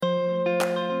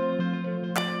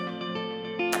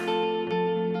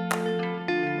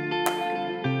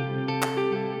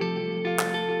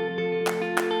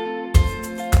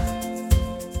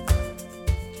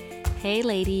Hey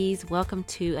ladies, welcome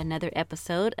to another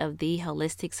episode of the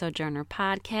Holistic Sojourner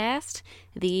Podcast,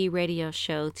 the radio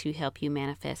show to help you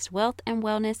manifest wealth and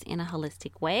wellness in a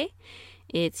holistic way.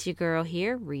 It's your girl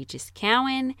here, Regis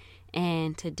Cowan,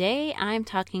 and today I'm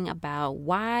talking about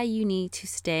why you need to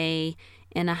stay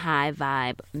in a high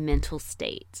vibe mental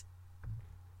state.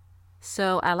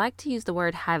 So I like to use the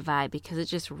word high vibe because it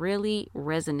just really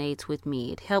resonates with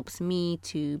me. It helps me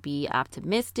to be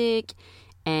optimistic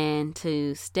and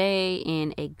to stay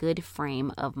in a good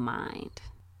frame of mind.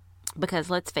 Because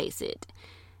let's face it,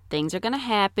 things are going to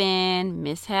happen,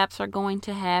 mishaps are going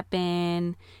to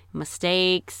happen,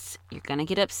 mistakes, you're going to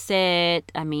get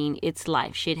upset. I mean, it's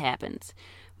life, shit happens.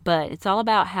 But it's all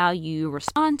about how you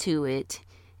respond to it,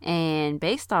 and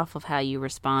based off of how you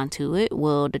respond to it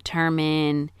will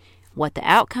determine what the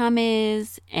outcome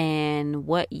is and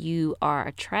what you are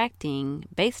attracting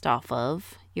based off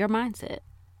of your mindset.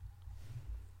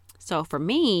 So for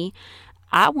me,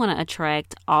 I want to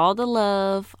attract all the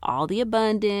love, all the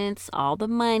abundance, all the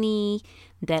money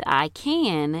that I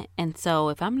can. And so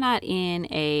if I'm not in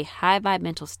a high vibe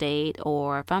mental state,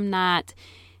 or if I'm not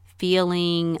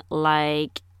feeling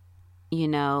like,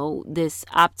 this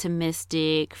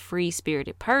optimistic,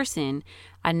 free-spirited person,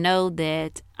 I know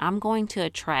that I'm going to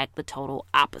attract the total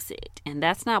opposite. And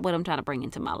that's not what I'm trying to bring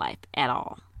into my life at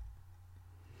all.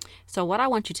 So what I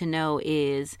want you to know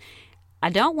is, I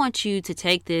don't want you to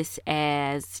take this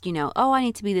as, I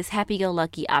need to be this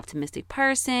happy-go-lucky, optimistic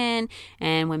person,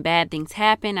 and when bad things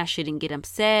happen, I shouldn't get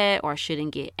upset or I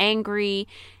shouldn't get angry.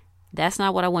 That's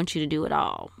not what I want you to do at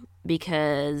all,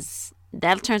 because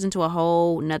that turns into a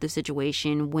whole nother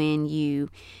situation when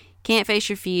you can't face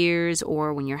your fears,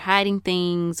 or when you're hiding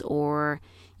things, or,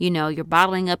 you're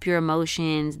bottling up your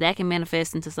emotions. That can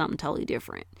manifest into something totally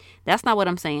different. That's not what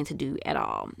I'm saying to do at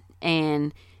all.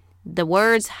 And the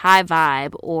words high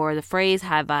vibe, or the phrase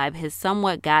high vibe, has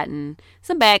somewhat gotten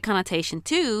some bad connotation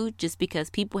too, just because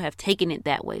people have taken it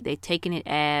that way. They've taken it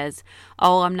as,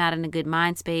 I'm not in a good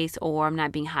mind space, or I'm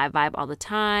not being high vibe all the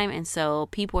time, and so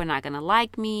people are not going to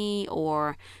like me,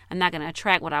 or I'm not going to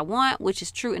attract what I want, which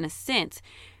is true in a sense,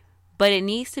 but it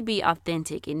needs to be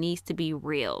authentic. It needs to be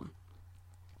real.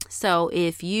 So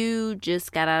if you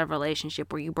just got out of a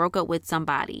relationship, or you broke up with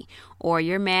somebody, or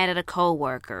you're mad at a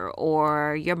coworker,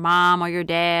 or your mom or your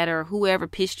dad or whoever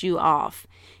pissed you off,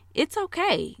 it's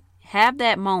okay. Have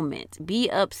that moment. Be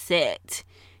upset.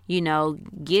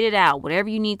 Get it out. Whatever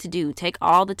you need to do. Take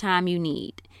all the time you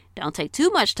need. Don't take too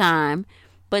much time,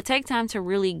 but take time to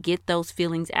really get those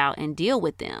feelings out and deal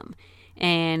with them.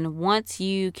 And once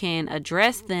you can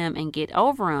address them and get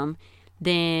over them,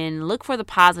 then look for the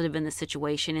positive in the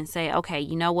situation and say, okay,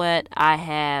 you know what? I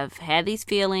have had these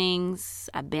feelings.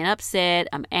 I've been upset.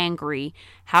 I'm angry.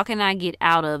 How can I get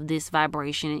out of this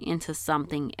vibration and into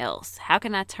something else? How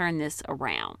can I turn this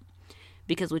around?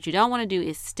 Because what you don't want to do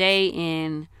is stay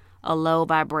in a low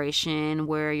vibration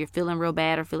where you're feeling real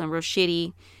bad or feeling real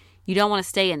shitty. You don't want to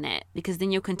stay in that, because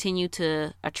then you'll continue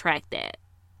to attract that.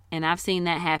 And I've seen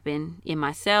that happen in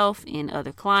myself, in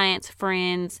other clients,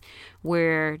 friends,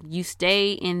 where you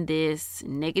stay in this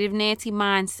negative Nancy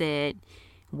mindset,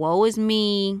 woe is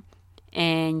me,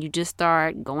 and you just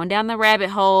start going down the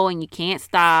rabbit hole and you can't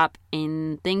stop,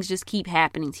 and things just keep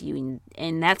happening to you.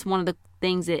 And that's one of the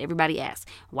things that everybody asks.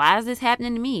 Why is this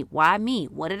happening to me? Why me?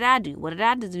 What did I do? What did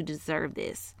I do to deserve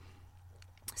this?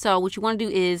 So what you want to do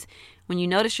is, when you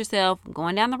notice yourself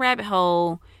going down the rabbit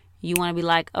hole, you want to be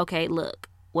like, okay, look.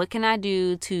 What can I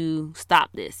do to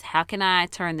stop this? How can I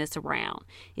turn this around?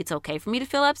 It's okay for me to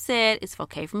feel upset. It's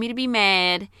okay for me to be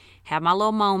mad, have my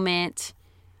little moment,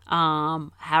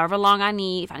 however long I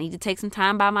need. If I need to take some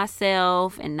time by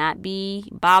myself and not be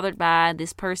bothered by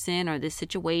this person or this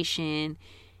situation,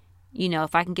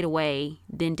 if I can get away,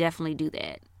 then definitely do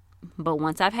that. But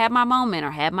once I've had my moment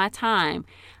or had my time,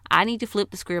 I need to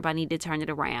flip the script. I need to turn it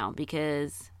around,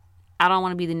 because I don't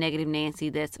want to be the negative Nancy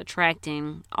that's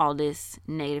attracting all this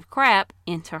negative crap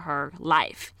into her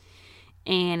life.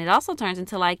 And it also turns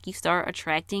into you start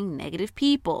attracting negative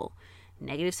people,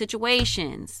 negative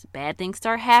situations, bad things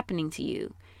start happening to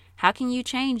you. How can you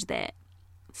change that?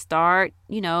 Start,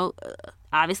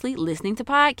 obviously listening to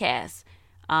podcasts,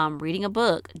 reading a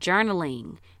book,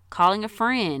 journaling, calling a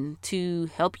friend to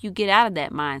help you get out of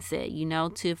that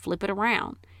mindset, to flip it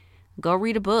around. Go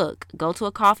read a book, go to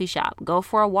a coffee shop, go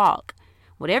for a walk.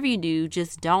 Whatever you do,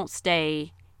 just don't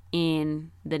stay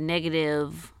in the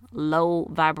negative, low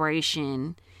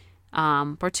vibration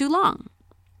for too long.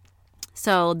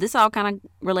 So this all kind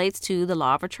of relates to the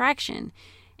law of attraction.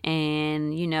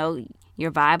 And,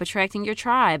 your vibe attracting your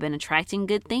tribe and attracting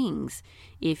good things.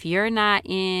 If you're not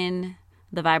in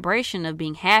the vibration of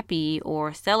being happy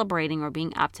or celebrating or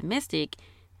being optimistic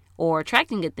or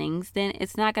attracting good things, then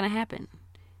it's not going to happen.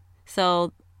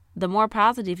 So the more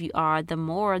positive you are, the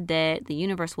more that the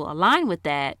universe will align with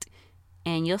that,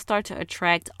 and you'll start to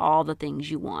attract all the things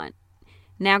you want.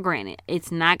 Now, granted,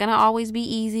 it's not going to always be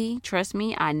easy. Trust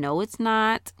me, I know it's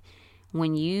not.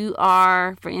 When you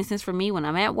are, for instance, for me, when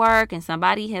I'm at work and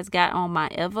somebody has got on my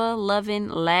ever-loving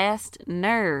last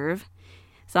nerve,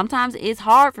 sometimes it's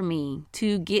hard for me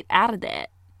to get out of that.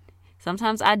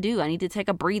 Sometimes I do. I need to take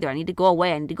a breather. I need to go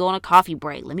away. I need to go on a coffee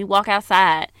break. Let me walk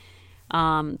outside.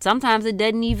 Sometimes it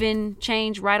doesn't even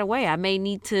change right away. I may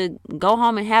need to go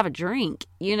home and have a drink,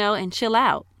 and chill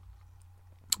out.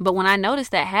 But when I notice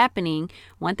that happening,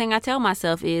 one thing I tell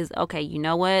myself is, okay, you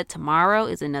know what? Tomorrow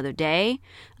is another day.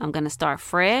 I'm going to start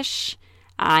fresh.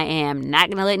 I am not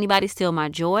going to let anybody steal my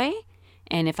joy.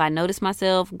 And if I notice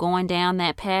myself going down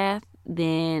that path,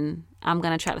 then I'm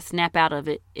going to try to snap out of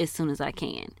it as soon as I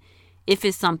can, if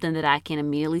it's something that I can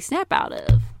immediately snap out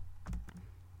of.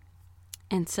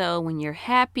 And so when you're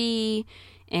happy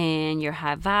and you're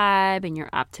high vibe and you're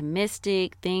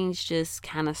optimistic, things just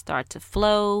kind of start to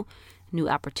flow. New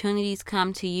opportunities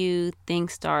come to you.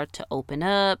 Things start to open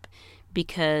up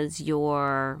because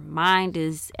your mind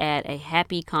is at a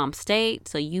happy, calm state.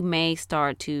 So you may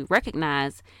start to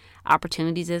recognize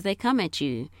opportunities as they come at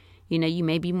you. You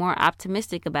may be more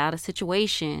optimistic about a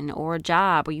situation or a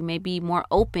job, or you may be more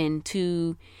open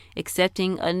to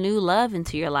accepting a new love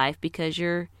into your life because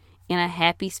you're in a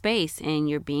happy space and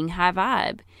you're being high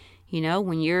vibe.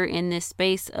 When you're in this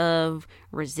space of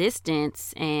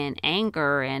resistance and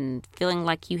anger and feeling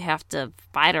like you have to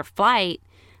fight or flight,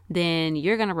 then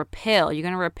you're going to repel. You're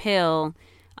going to repel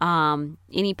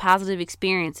any positive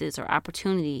experiences or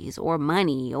opportunities or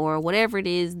money or whatever it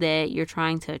is that you're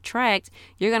trying to attract.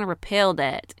 You're going to repel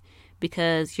that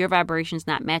because your vibration is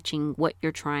not matching what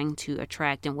you're trying to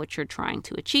attract and what you're trying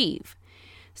to achieve.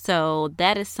 So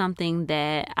that is something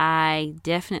that I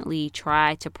definitely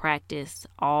try to practice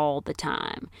all the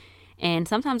time. And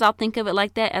sometimes I'll think of it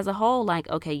like that as a whole, like,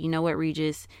 okay, you know what,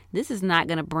 Regis, this is not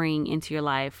going to bring into your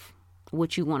life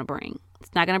what you want to bring.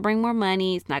 It's not going to bring more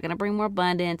money. It's not going to bring more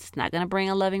abundance. It's not going to bring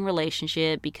a loving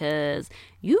relationship because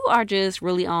you are just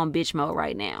really on bitch mode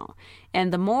right now.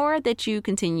 And the more that you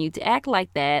continue to act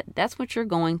like that, that's what you're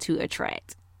going to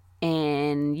attract.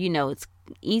 And, it's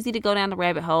easy to go down the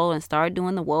rabbit hole and start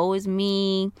doing the woe is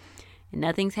me.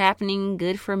 Nothing's happening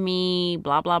good for me.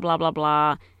 Blah, blah, blah, blah,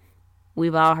 blah.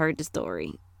 We've all heard the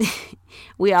story.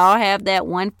 We all have that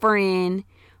one friend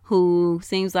who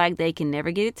seems like they can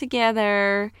never get it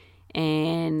together.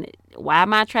 And why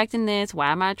am I attracting this?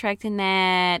 Why am I attracting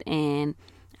that? And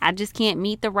I just can't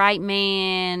meet the right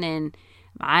man. And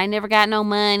I never got no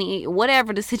money.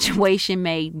 Whatever the situation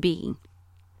may be.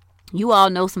 You all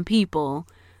know some people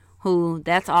who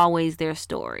that's always their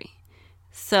story.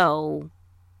 So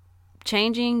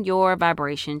changing your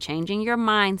vibration, changing your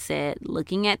mindset,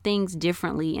 looking at things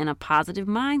differently in a positive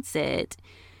mindset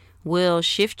will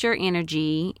shift your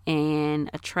energy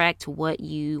and attract what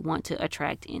you want to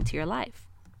attract into your life.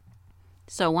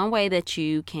 So one way that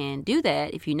you can do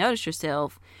that, if you notice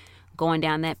yourself going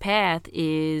down that path,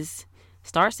 is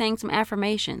start saying some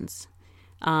affirmations.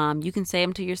 You can say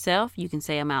them to yourself. You can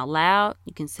say them out loud.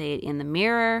 You can say it in the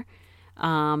mirror.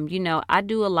 I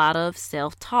do a lot of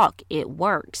self-talk. It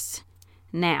works.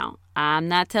 Now, I'm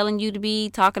not telling you to be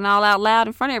talking all out loud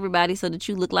in front of everybody so that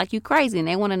you look like you crazy and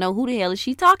they want to know who the hell is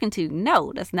she talking to.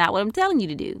 No, that's not what I'm telling you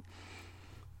to do.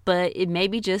 But it may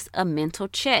be just a mental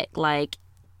check. Like,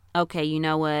 okay, you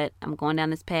know what? I'm going down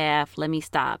this path. Let me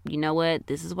stop. You know what?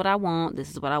 This is what I want.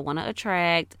 This is what I want to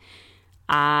attract.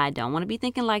 I don't want to be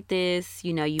thinking like this.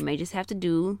 You may just have to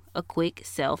do a quick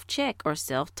self-check or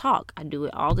self-talk. I do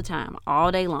it all the time,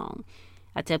 all day long.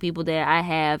 I tell people that I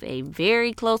have a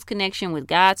very close connection with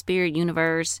God, Spirit,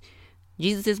 Universe.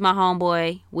 Jesus is my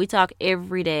homeboy. We talk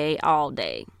every day, all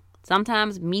day.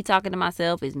 Sometimes me talking to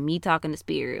myself is me talking to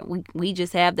Spirit. We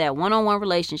just have that one-on-one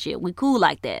relationship. We cool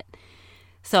like that.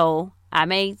 So I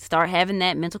may start having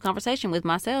that mental conversation with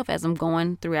myself as I'm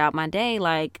going throughout my day.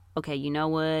 Like, okay, you know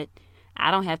what? I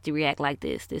don't have to react like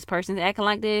this. This person's acting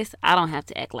like this. I don't have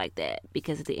to act like that.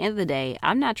 Because at the end of the day,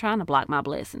 I'm not trying to block my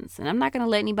blessings. And I'm not going to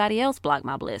let anybody else block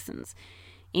my blessings.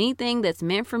 Anything that's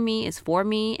meant for me is for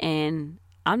me. And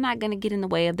I'm not going to get in the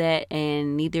way of that.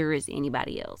 And neither is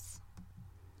anybody else.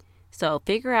 So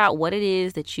figure out what it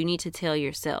is that you need to tell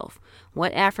yourself.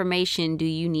 What affirmation do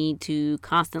you need to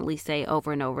constantly say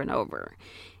over and over and over?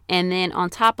 And then on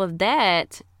top of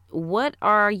that, what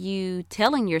are you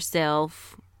telling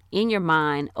yourself in your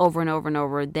mind over and over and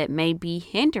over that may be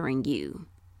hindering you?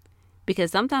 Because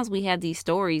sometimes we have these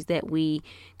stories that we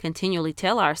continually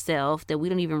tell ourselves that we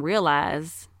don't even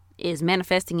realize is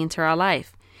manifesting into our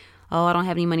life. Oh, I don't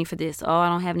have any money for this. Oh, I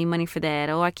don't have any money for that.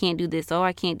 Oh, I can't do this. Oh,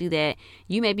 I can't do that.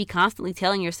 You may be constantly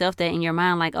telling yourself that in your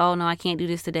mind, like, oh, no, I can't do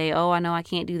this today. Oh, I know I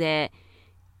can't do that.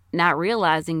 Not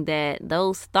realizing that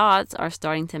those thoughts are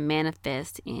starting to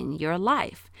manifest in your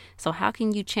life. So how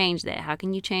can you change that? How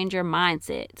can you change your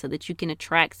mindset so that you can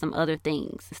attract some other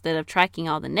things? Instead of tracking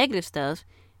all the negative stuff,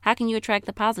 how can you attract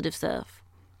the positive stuff?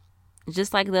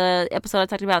 Just like the episode I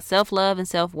talked about self-love and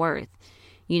self-worth.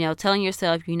 Telling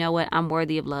yourself, you know what, I'm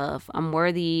worthy of love. I'm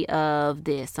worthy of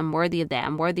this. I'm worthy of that.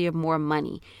 I'm worthy of more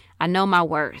money. I know my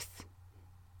worth.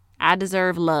 I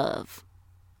deserve love.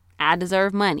 I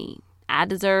deserve money. I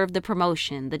deserve the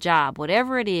promotion, the job,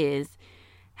 whatever it is.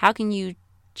 How can you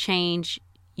change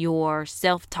your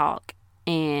self-talk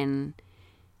and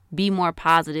be more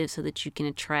positive so that you can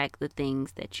attract the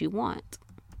things that you want?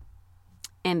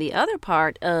 And the other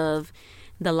part of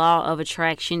the law of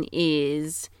attraction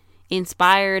is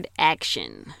inspired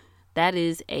action. That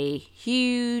is a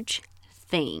huge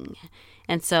thing.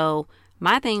 And so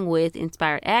my thing with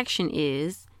inspired action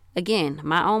is, again,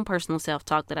 my own personal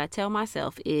self-talk that I tell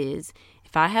myself is,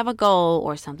 if I have a goal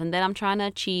or something that I'm trying to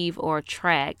achieve or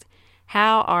attract,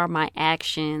 how are my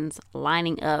actions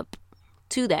lining up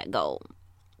to that goal?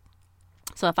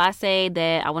 So if I say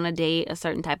that I want to date a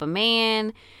certain type of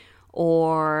man,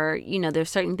 or, there's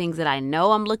certain things that I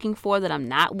know I'm looking for that I'm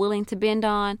not willing to bend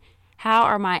on, how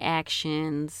are my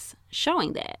actions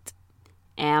showing that?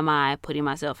 Am I putting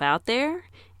myself out there?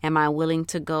 Am I willing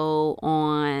to go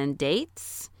on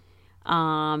dates?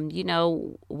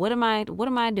 What am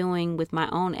I doing with my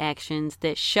own actions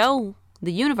that show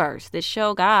the universe, that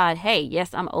show God, hey,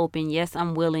 yes, I'm open. Yes,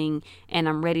 I'm willing, and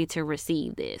I'm ready to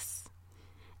receive this.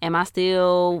 Am I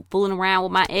still fooling around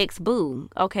with my ex-boo?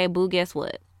 Okay, boo, guess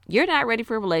what? You're not ready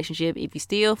for a relationship if you're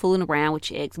still fooling around with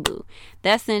your ex-boo.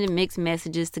 That's sending mixed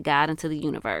messages to God and to the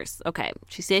universe. Okay,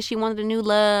 she said she wanted a new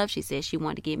love. She said she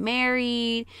wanted to get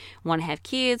married, want to have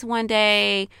kids one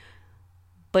day,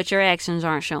 but your actions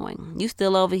aren't showing. You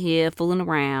still over here fooling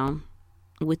around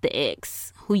with the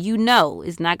ex, who you know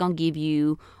is not going to give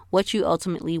you what you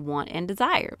ultimately want and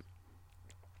desire.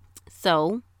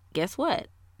 So, guess what?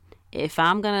 If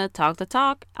I'm going to talk the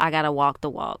talk, I got to walk the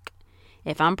walk.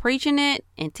 If I'm preaching it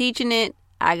and teaching it,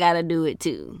 I got to do it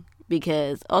too,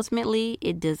 because ultimately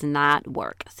it does not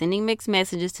work. Sending mixed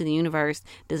messages to the universe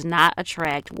does not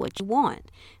attract what you want.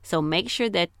 So make sure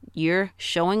that you're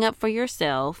showing up for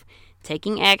yourself,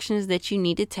 taking actions that you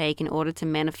need to take in order to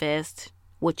manifest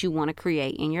what you want to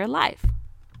create in your life.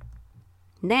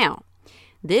 Now,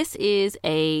 this is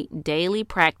a daily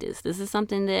practice. This is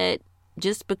something that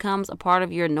just becomes a part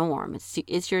of your norm.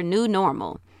 It's your new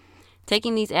normal.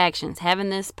 Taking these actions, having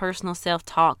this personal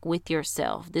self-talk with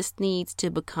yourself, this needs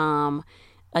to become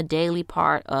a daily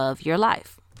part of your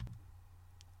life.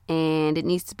 And it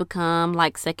needs to become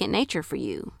like second nature for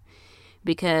you.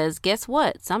 Because guess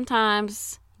what?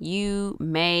 Sometimes you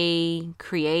may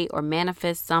create or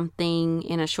manifest something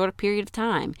in a shorter period of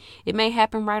time. It may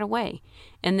happen right away.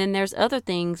 And then there's other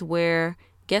things where,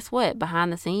 guess what?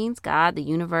 Behind the scenes, God, the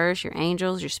universe, your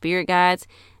angels, your spirit guides,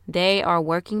 they are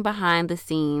working behind the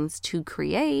scenes to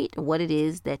create what it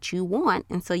is that you want.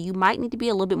 And so you might need to be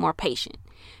a little bit more patient.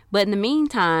 But in the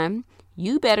meantime,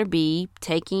 you better be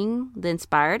taking the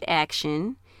inspired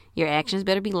action. Your actions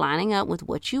better be lining up with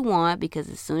what you want, because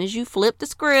as soon as you flip the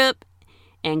script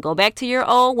and go back to your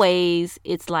old ways,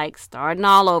 it's like starting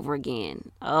all over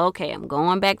again. Okay, I'm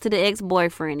going back to the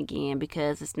ex-boyfriend again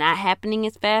because it's not happening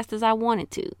as fast as I want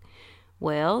it to.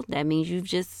 Well, that means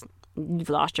you've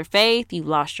lost your faith, you've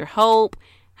lost your hope.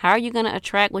 How are you going to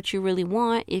attract what you really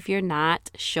want if you're not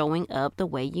showing up the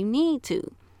way you need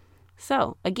to?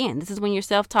 So, again, this is when your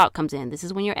self-talk comes in. This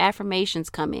is when your affirmations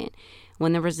come in.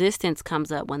 When the resistance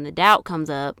comes up, when the doubt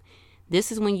comes up,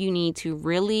 this is when you need to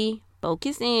really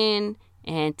focus in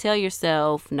and tell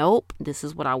yourself, nope, this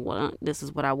is what I want. This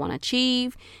is what I want to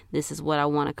achieve. This is what I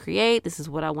want to create. This is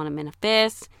what I want to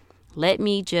manifest. Let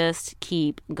me just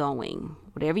keep going.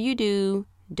 Whatever you do,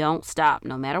 don't stop.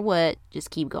 No matter what,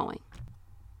 just keep going.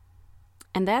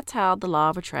 And that's how the law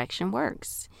of attraction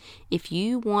works. If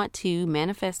you want to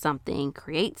manifest something,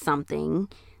 create something,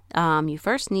 you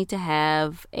first need to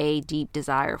have a deep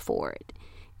desire for it.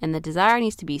 And the desire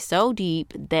needs to be so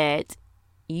deep that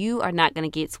you are not going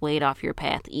to get swayed off your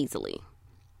path easily.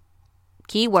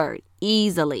 Keyword,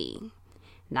 easily.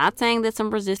 Not saying that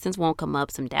some resistance won't come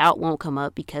up, some doubt won't come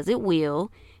up, because it will.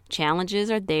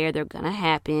 Challenges are there. They're going to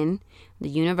happen. The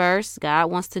universe, God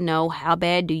wants to know, how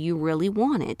bad do you really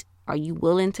want it? Are you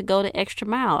willing to go the extra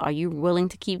mile? Are you willing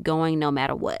to keep going no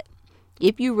matter what?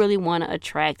 if you really want to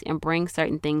attract and bring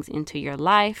certain things into your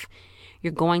life,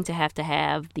 you're going to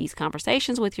have these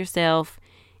conversations with yourself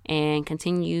and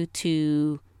continue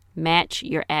to match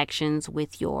your actions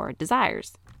with your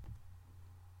desires.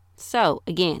 So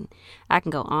again, I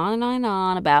can go on and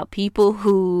on about people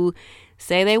who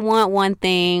say they want one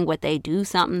thing, but they do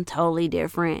something totally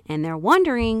different, and they're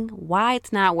wondering why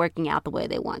it's not working out the way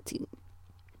they want to.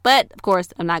 But of course,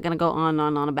 I'm not going to go on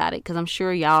and on about it because I'm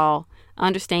sure y'all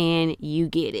understand, you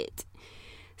get it.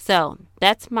 So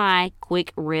that's my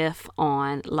quick riff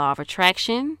on law of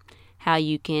attraction, how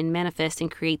you can manifest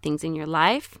and create things in your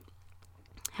life,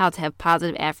 how to have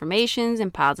positive affirmations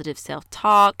and positive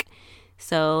self-talk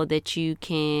so that you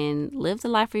can live the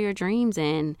life of your dreams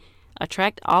and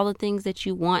attract all the things that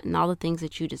you want and all the things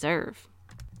that you deserve.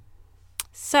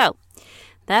 So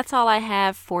that's all I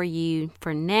have for you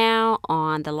for now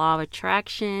on the law of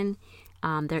attraction.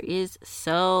 There is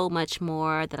so much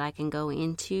more that I can go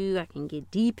into. I can get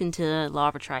deep into law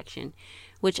of attraction,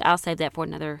 which I'll save that for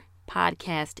another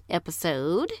podcast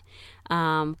episode.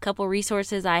 Couple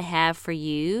resources I have for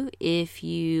you if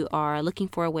you are looking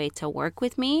for a way to work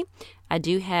with me. I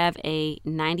do have a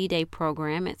 90-day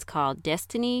program. It's called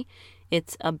Destiny.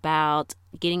 It's about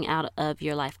getting out of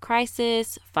your life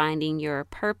crisis, finding your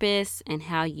purpose, and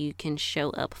how you can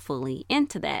show up fully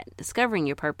into that, discovering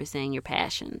your purpose and your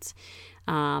passions,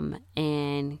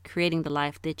 and creating the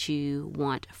life that you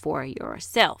want for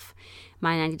yourself.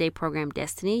 My 90-day program,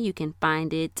 Destiny, you can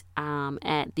find it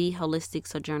at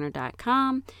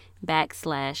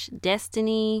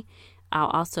theholisticsojourner.com/destiny. I'll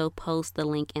also post the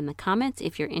link in the comments.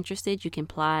 If you're interested, you can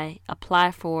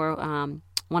apply for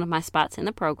one of my spots in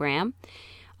the program.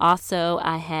 Also,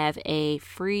 I have a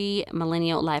free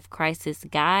Millennial Life Crisis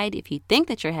Guide. If you think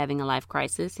that you're having a life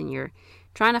crisis and you're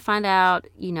trying to find out,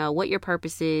 what your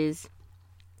purpose is,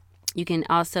 you can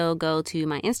also go to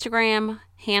my Instagram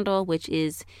handle, which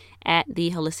is at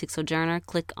The Holistic Sojourner.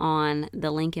 Click on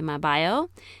the link in my bio,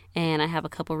 and I have a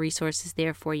couple resources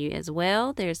there for you as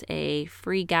well. There's a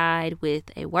free guide with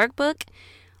a workbook.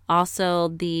 Also,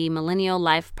 the Millennial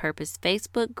Life Purpose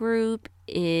Facebook group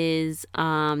is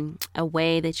a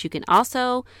way that you can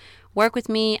also work with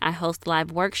me. I host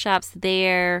live workshops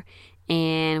there,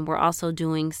 and we're also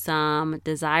doing some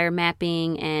desire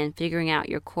mapping and figuring out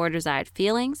your core desired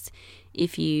feelings.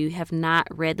 If you have not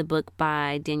read the book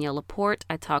by Danielle LaPorte,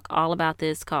 I talk all about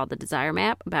this, called The Desire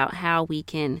Map, about how we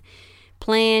can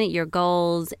plan your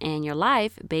goals and your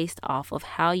life based off of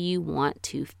how you want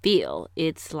to feel.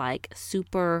 It's like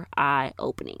super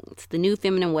eye-opening. It's the new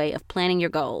feminine way of planning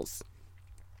your goals.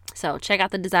 So check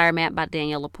out The Desire Map by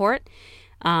Danielle LaPorte.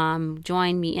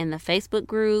 Join me in the Facebook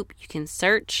group. You can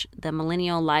search the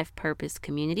Millennial Life Purpose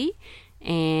Community,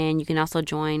 and you can also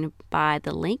join by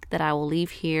the link that I will leave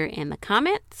here in the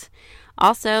comments.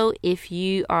 Also, if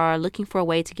you are looking for a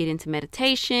way to get into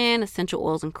meditation, essential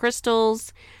oils, and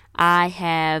crystals, I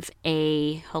have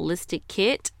a holistic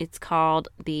kit. It's called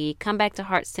the Come Back to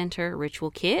Heart Center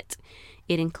Ritual Kit.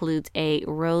 It includes a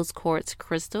rose quartz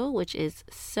crystal, which is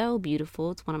so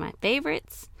beautiful. It's one of my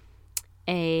favorites.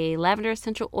 A lavender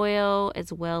essential oil,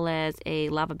 as well as a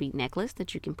lava bead necklace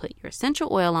that you can put your essential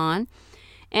oil on.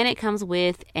 And it comes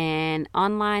with an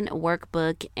online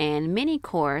workbook and mini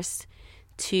course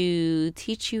to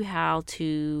teach you how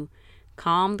to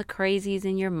calm the crazies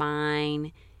in your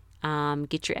mind,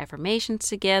 get your affirmations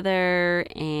together,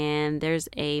 and there's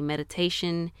a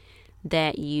meditation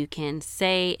that you can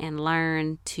say and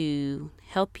learn to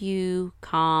help you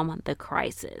calm the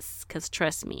crisis. Because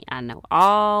trust me, I know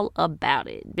all about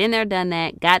it. Been there, done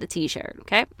that, got the t-shirt,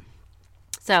 okay?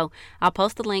 So I'll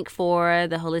post the link for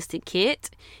the holistic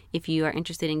kit. If you are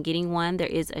interested in getting one, there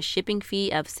is a shipping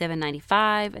fee of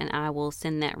 $7.95, and I will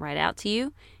send that right out to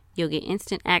you. You'll get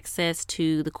instant access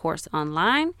to the course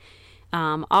online.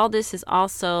 All this is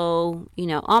also,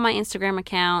 on my Instagram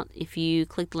account. If you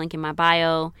click the link in my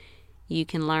bio, you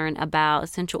can learn about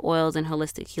essential oils and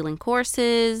holistic healing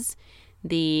courses.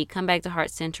 The Come Back to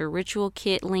Heart Center Ritual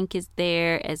Kit link is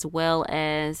there, as well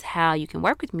as how you can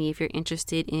work with me if you're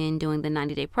interested in doing the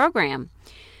 90-day program.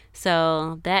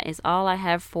 So that is all I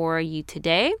have for you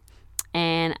today.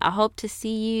 And I hope to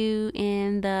see you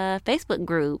in the Facebook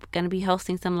group. Going to be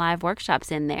hosting some live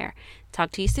workshops in there.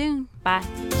 Talk to you soon. Bye.